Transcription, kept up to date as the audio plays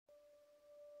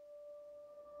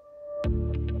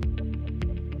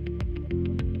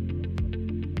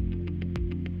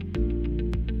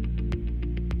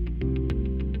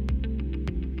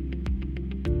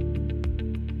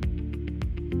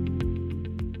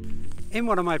In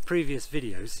one of my previous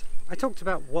videos, I talked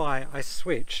about why I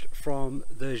switched from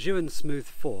the Zhiyun Smooth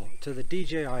 4 to the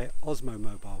DJI Osmo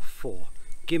Mobile 4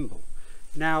 gimbal.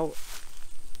 Now,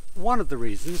 one of the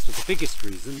reasons, or the biggest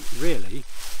reason really,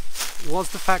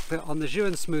 was the fact that on the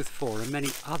Zhiyun Smooth 4 and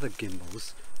many other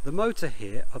gimbals, the motor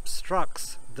here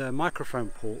obstructs the microphone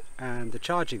port and the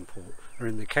charging port, or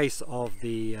in the case of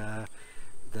the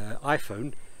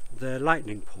iPhone, the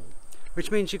lightning port. Which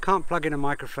means you can't plug in a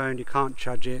microphone, you can't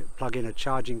charge it, plug in a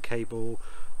charging cable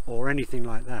or anything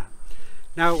like that.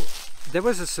 Now, there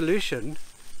was a solution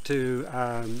to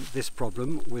this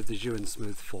problem with the Zhiyun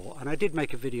Smooth 4, and I did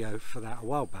make a video for that a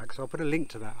while back, so I'll put a link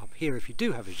to that up here if you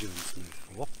do have a Zhiyun Smooth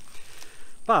 4.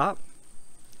 But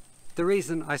the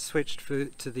reason I switched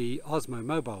to the Osmo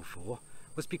Mobile 4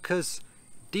 was because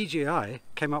DJI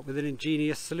came up with an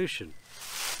ingenious solution.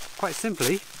 Quite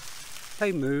simply,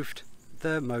 they moved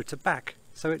the motor back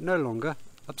so it no longer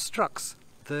obstructs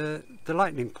the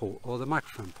lightning port or the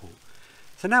microphone port.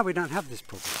 So now we don't have this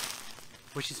problem,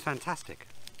 which is fantastic.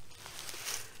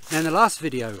 Now, in the last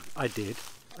video I did,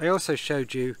 I also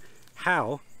showed you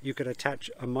how you could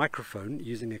attach a microphone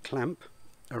using a clamp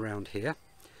around here,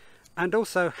 and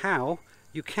also how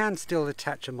you can still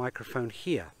attach a microphone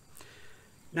here.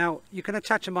 Now, you can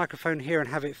attach a microphone here and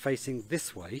have it facing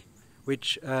this way,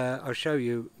 which I'll show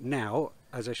you now,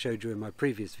 as I showed you in my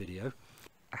previous video.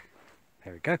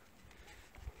 There we go.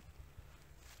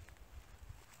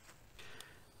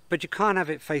 But you can't have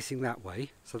it facing that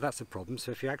way, so that's a problem.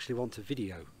 So if you actually want to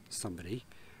video somebody,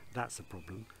 that's a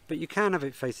problem. But you can have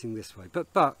it facing this way.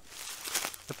 But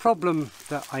the problem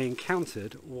that I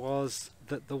encountered was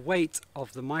that the weight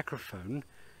of the microphone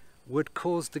would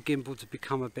cause the gimbal to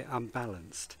become a bit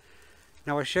unbalanced.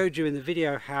 Now, I showed you in the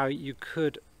video how you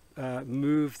could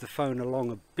move the phone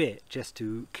along a bit just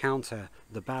to counter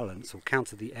the balance or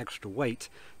counter the extra weight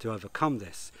to overcome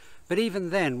this. But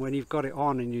even then, when you've got it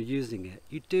on and you're using it,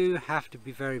 you do have to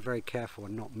be very, very careful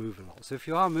and not move a lot. So if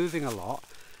you are moving a lot,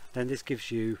 then this gives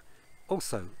you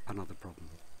also another problem.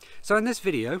 So in this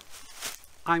video,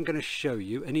 I'm going to show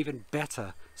you an even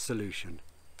better solution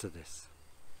to this.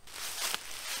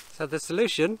 So the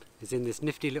solution is in this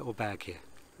nifty little bag here.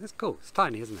 It's cool, it's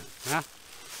tiny, isn't it? Yeah?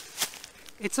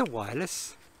 It's a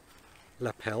wireless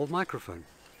lapel microphone,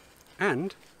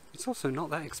 and it's also not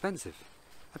that expensive.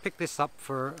 I picked this up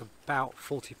for about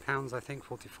 £40, I think,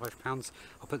 £45.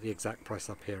 I'll put the exact price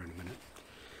up here in a minute.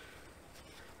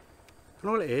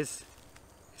 And all it is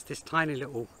this tiny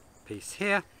little piece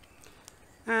here,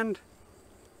 and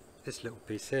this little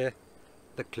piece here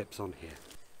that clips on here.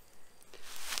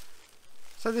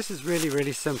 So this is really,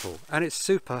 really simple, and it's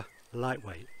super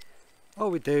lightweight.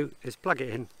 All we do is plug it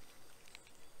in,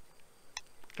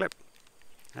 clip,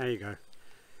 there you go,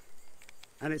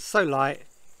 and it's so light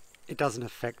it doesn't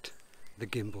affect the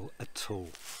gimbal at all.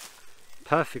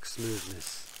 Perfect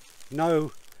smoothness,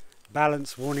 no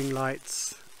balance warning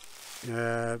lights.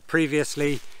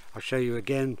 Previously, I'll show you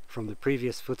again from the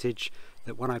previous footage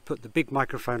that when I put the big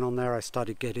microphone on there, I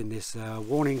started getting this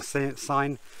warning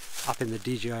sign up in the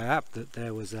DJI app that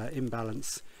there was an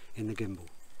imbalance in the gimbal.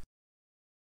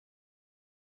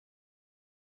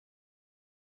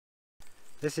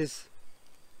 This is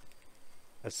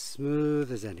as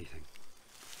smooth as anything.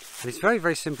 And it's very,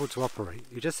 very simple to operate.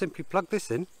 You just simply plug this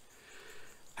in,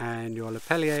 and your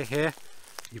lapelier here,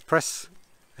 you press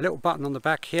a little button on the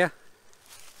back here,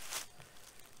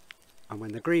 and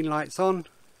when the green light's on,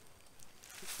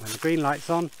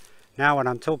 now when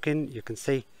I'm talking, you can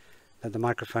see that the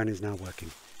microphone is now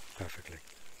working perfectly.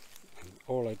 And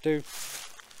all I do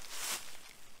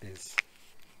is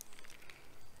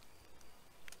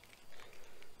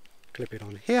clip it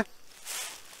on here,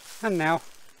 and now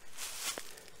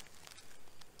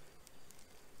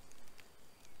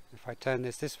if I turn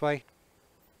this way,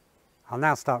 I'll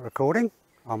now start recording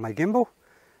on my gimbal,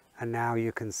 and now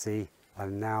you can see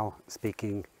I'm now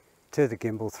speaking to the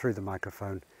gimbal through the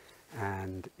microphone,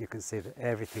 and you can see that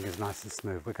everything is nice and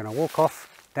smooth. We're going to walk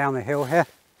off down the hill here,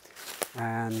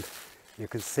 and you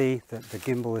can see that the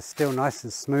gimbal is still nice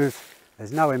and smooth.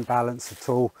 There's no imbalance at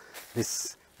all.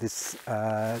 This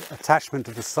attachment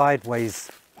to the side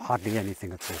weighs hardly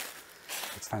anything at all.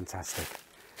 It's fantastic,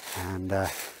 and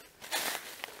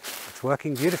it's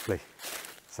working beautifully.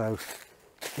 So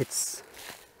it's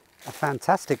a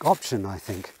fantastic option, I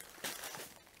think,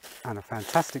 and a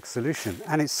fantastic solution,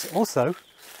 and it's also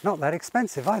not that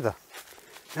expensive either.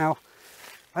 Now,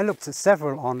 I looked at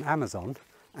several on Amazon,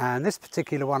 and this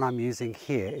particular one I'm using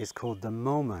here is called the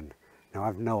Moman. Now,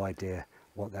 I've no idea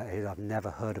what that is. I've never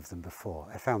heard of them before.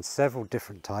 I found several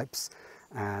different types,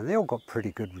 and they all got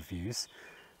pretty good reviews.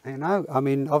 You know, I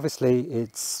mean, obviously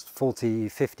it's 40,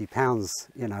 50 pounds,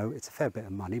 you know, it's a fair bit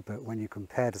of money, but when you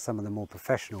compare to some of the more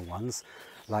professional ones,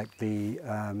 like the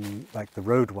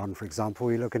Rode one, for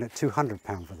example, you're looking at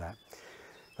 £200 for that.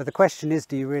 But the question is,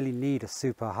 do you really need a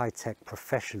super high-tech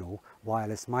professional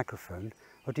wireless microphone,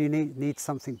 or do you need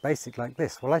something basic like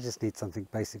this? Well, I just need something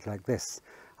basic like this.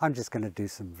 I'm just going to do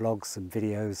some vlogs, some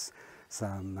videos,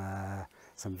 some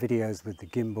videos with the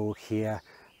gimbal here,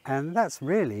 and that's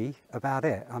really about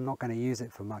it. I'm not going to use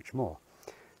it for much more.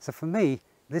 So for me,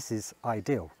 this is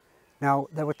ideal. Now,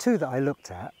 there were two that I looked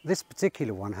at. This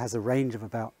particular one has a range of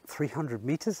about 300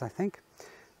 meters, I think,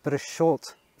 but a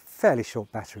fairly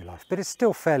short battery life, but it's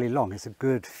still fairly long. It's a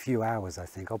good few hours, I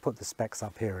think. I'll put the specs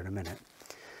up here in a minute.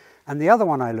 And the other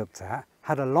one I looked at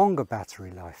had a longer battery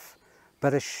life,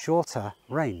 but a shorter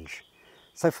range.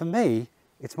 So for me,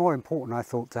 it's more important, I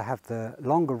thought, to have the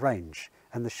longer range,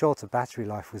 and the shorter battery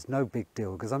life was no big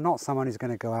deal, because I'm not someone who's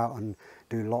going to go out and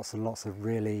do lots and lots of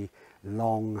really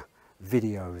long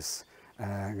videos.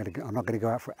 I'm not going to go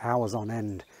out for hours on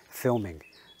end filming.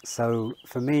 So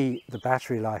for me, the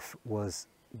battery life was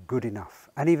good enough.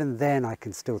 And even then I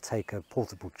can still take a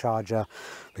portable charger,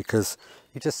 because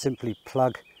you just simply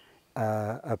plug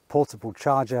a portable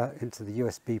charger into the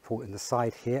USB port in the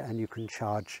side here, and you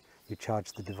charge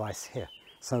the device here.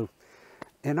 So,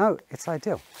 you know, it's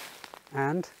ideal,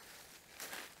 and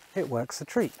it works a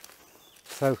treat.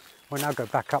 So we'll now go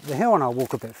back up the hill, and I'll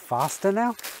walk a bit faster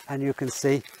now, and you can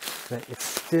see that it's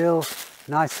still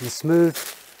nice and smooth.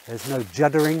 There's no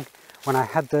juddering. When I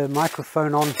had the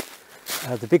microphone on,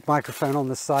 the big microphone on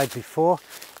the side before,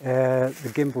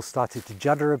 the gimbal started to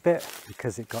judder a bit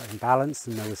because it got imbalanced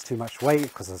and there was too much weight,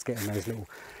 because I was getting those little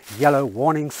yellow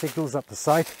warning signals up the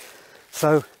side.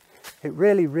 So it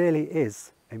really, really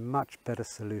is a much better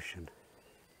solution.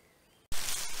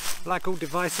 Like all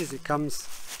devices, it comes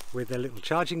with a little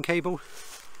charging cable,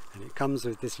 and it comes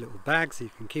with this little bag so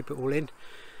you can keep it all in.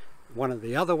 One of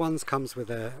the other ones comes with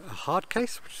a hard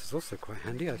case, which is also quite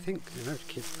handy, I think, you know,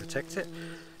 to protect it.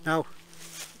 Now,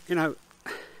 you know,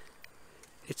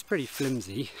 it's pretty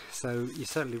flimsy, so you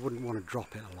certainly wouldn't want to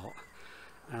drop it a lot.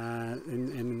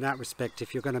 In that respect,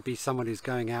 if you're going to be someone who's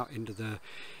going out into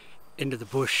the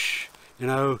bush, you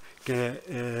know,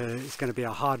 it's going to be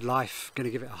a hard life, going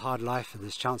to give it a hard life, and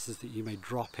there's chances that you may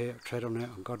drop it or tread on it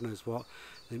or God knows what.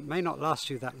 It may not last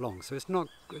you that long, so it's not,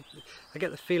 I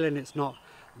get the feeling it's not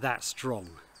that strong.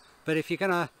 But if you're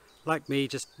going to, like me,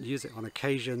 just use it on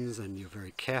occasions and you're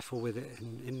very careful with it,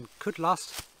 and could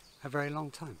last a very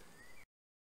long time.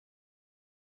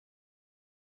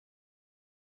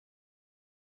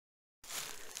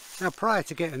 Now, prior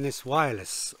to getting this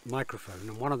wireless microphone,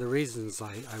 and one of the reasons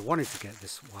I wanted to get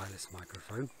this wireless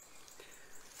microphone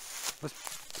was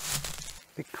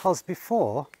because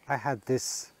before I had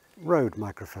this Rode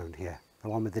microphone here, the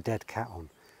one with the dead cat on.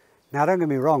 Now, don't get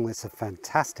me wrong, it's a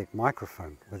fantastic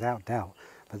microphone, without doubt,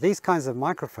 but these kinds of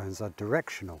microphones are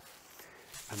directional.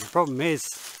 And the problem is,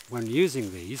 when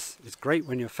using these, it's great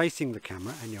when you're facing the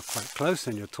camera and you're quite close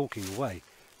and you're talking away.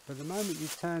 But the moment you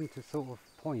turn to sort of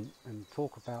point and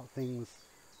talk about things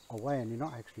away and you're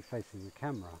not actually facing the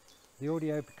camera, the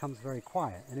audio becomes very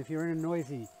quiet. And if you're in a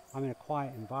noisy, I'm in a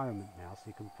quiet environment now, so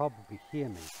you can probably hear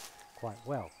me quite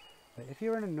well. But if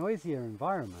you're in a noisier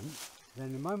environment,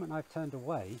 then the moment I've turned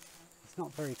away, it's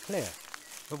not very clear.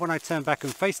 But when I turn back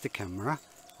and face the camera,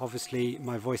 obviously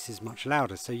my voice is much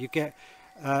louder. So you get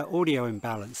audio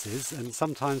imbalances, and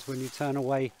sometimes when you turn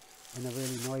away in a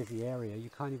really noisy area, you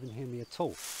can't even hear me at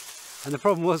all. And the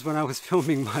problem was when I was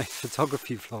filming my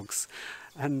photography vlogs,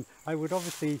 and I would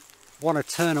obviously want to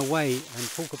turn away and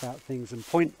talk about things and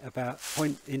point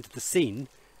into the scene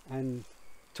and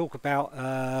talk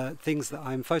about things that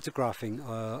I'm photographing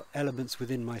or elements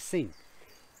within my scene.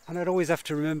 And I'd always have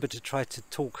to remember to try to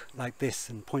talk like this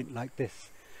and point like this.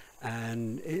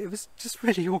 And it was just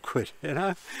really awkward, you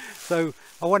know. So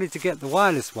I wanted to get the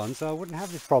wireless one so I wouldn't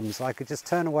have this problem. So I could just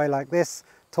turn away like this,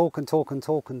 talk and talk and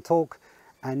talk and talk,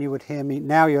 and you would hear me.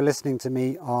 Now you're listening to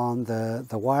me on the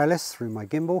wireless through my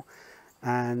gimbal,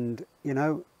 and you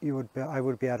know, I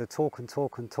would be able to talk and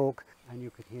talk and talk, and you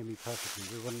could hear me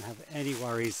perfectly. We wouldn't have any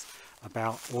worries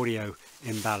about audio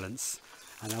imbalance.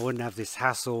 And I wouldn't have this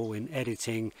hassle in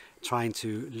editing, trying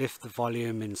to lift the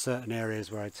volume in certain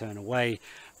areas where I turn away,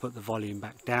 put the volume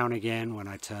back down again when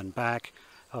I turn back.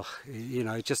 Oh, you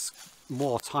know, just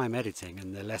more time editing,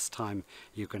 and the less time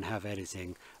you can have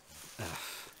editing,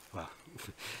 well,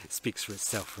 it speaks for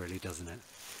itself really, doesn't it?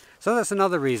 So that's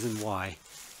another reason why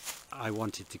I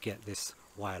wanted to get this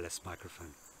wireless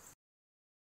microphone.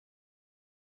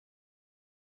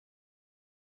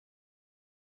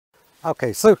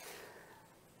 Okay, so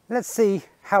let's see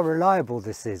how reliable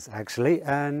this is actually,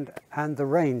 and the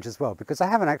range as well, because I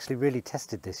haven't actually really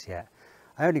tested this yet.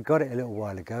 I only got it a little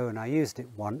while ago and I used it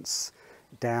once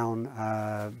down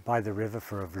by the river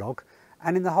for a vlog,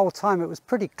 and in the whole time it was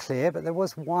pretty clear, but there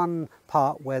was one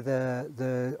part where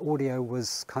the audio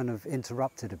was kind of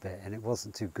interrupted a bit and it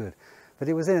wasn't too good, but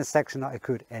it was in a section that I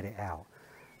could edit out.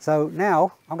 So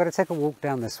now I'm going to take a walk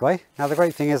down this way. Now the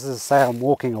great thing is, as I say, I'm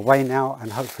walking away now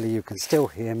and hopefully you can still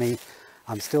hear me.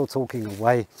 I'm still talking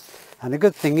away. And the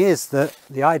good thing is that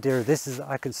the idea of this is that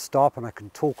I can stop and I can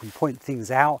talk and point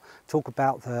things out, talk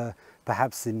about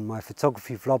perhaps in my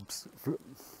photography vlogs,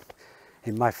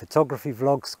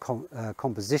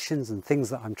 compositions and things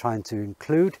that I'm trying to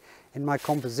include in my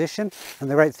composition. And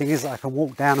the great thing is that I can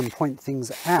walk down and point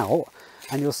things out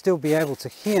and you'll still be able to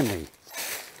hear me.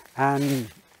 And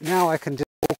now I can just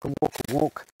walk and walk and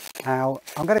walk. Now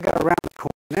I'm going to go around the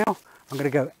corner now. I'm going to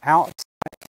go outside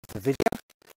the video.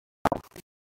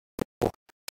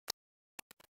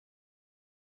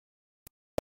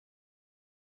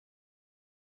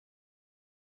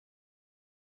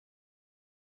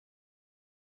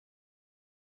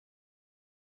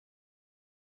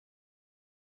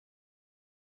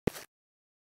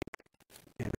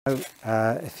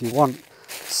 If you want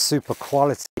super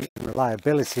quality and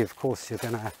reliability, of course you're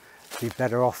going to be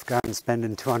better off going and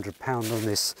spending £200 on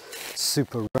this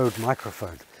super Rode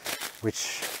microphone,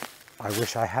 which I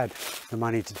wish I had the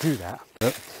money to do that.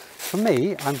 But for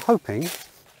me, I'm hoping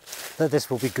that this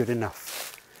will be good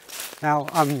enough. Now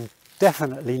I'm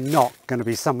definitely not going to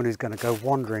be someone who's going to go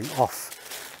wandering off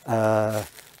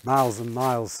miles and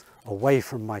miles away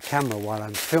from my camera while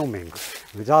I'm filming.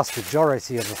 The vast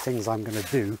majority of the things I'm going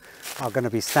to do are going to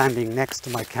be standing next to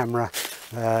my camera.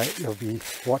 You'll be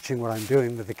watching what I'm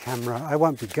doing with the camera. I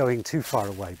won't be going too far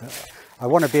away, but I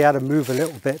want to be able to move a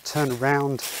little bit, turn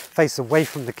around, face away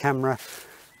from the camera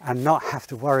and not have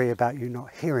to worry about you not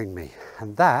hearing me.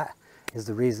 And that is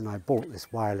the reason I bought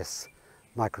this wireless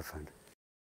microphone.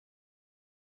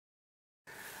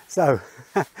 So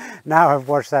now I've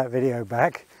watched that video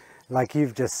back, like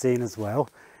you've just seen as well.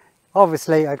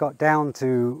 Obviously I got down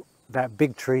to that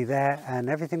big tree there and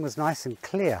everything was nice and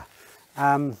clear.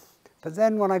 But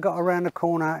then when I got around the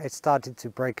corner it started to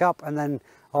break up, and then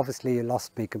obviously you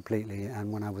lost me completely,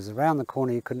 and when I was around the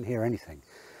corner you couldn't hear anything.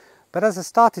 But as I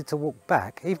started to walk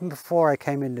back, even before I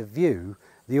came into view,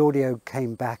 the audio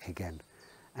came back again.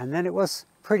 And then it was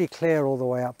pretty clear all the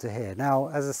way up to here. Now,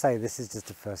 as I say, this is just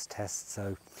a first test,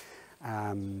 so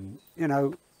you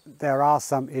know, there are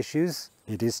some issues.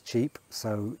 It is cheap,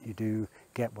 so you do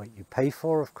get what you pay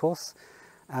for, of course.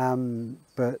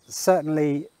 But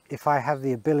certainly if I have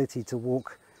the ability to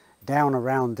walk down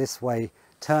around this way,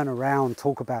 turn around,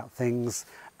 talk about things,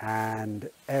 and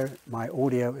my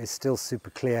audio is still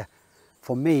super clear,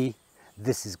 for me,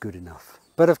 this is good enough.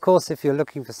 But of course, if you're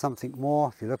looking for something more,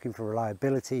 if you're looking for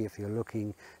reliability, if you're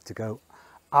looking to go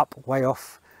up, way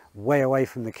off, way away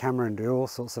from the camera and do all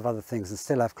sorts of other things and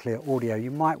still have clear audio,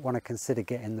 you might want to consider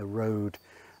getting the Rode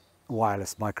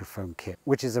wireless microphone kit,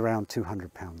 which is around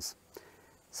 £200.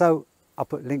 So I'll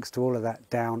put links to all of that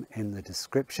down in the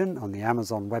description on the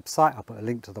Amazon website. I'll put a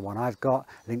link to the one I've got,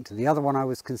 a link to the other one I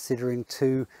was considering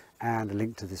too, and a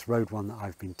link to this Rode one that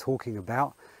I've been talking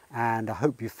about. And I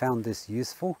hope you found this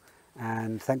useful.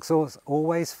 And thanks as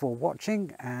always for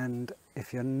watching. And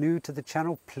if you're new to the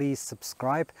channel, please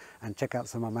subscribe and check out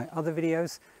some of my other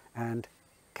videos, and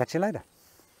catch you later.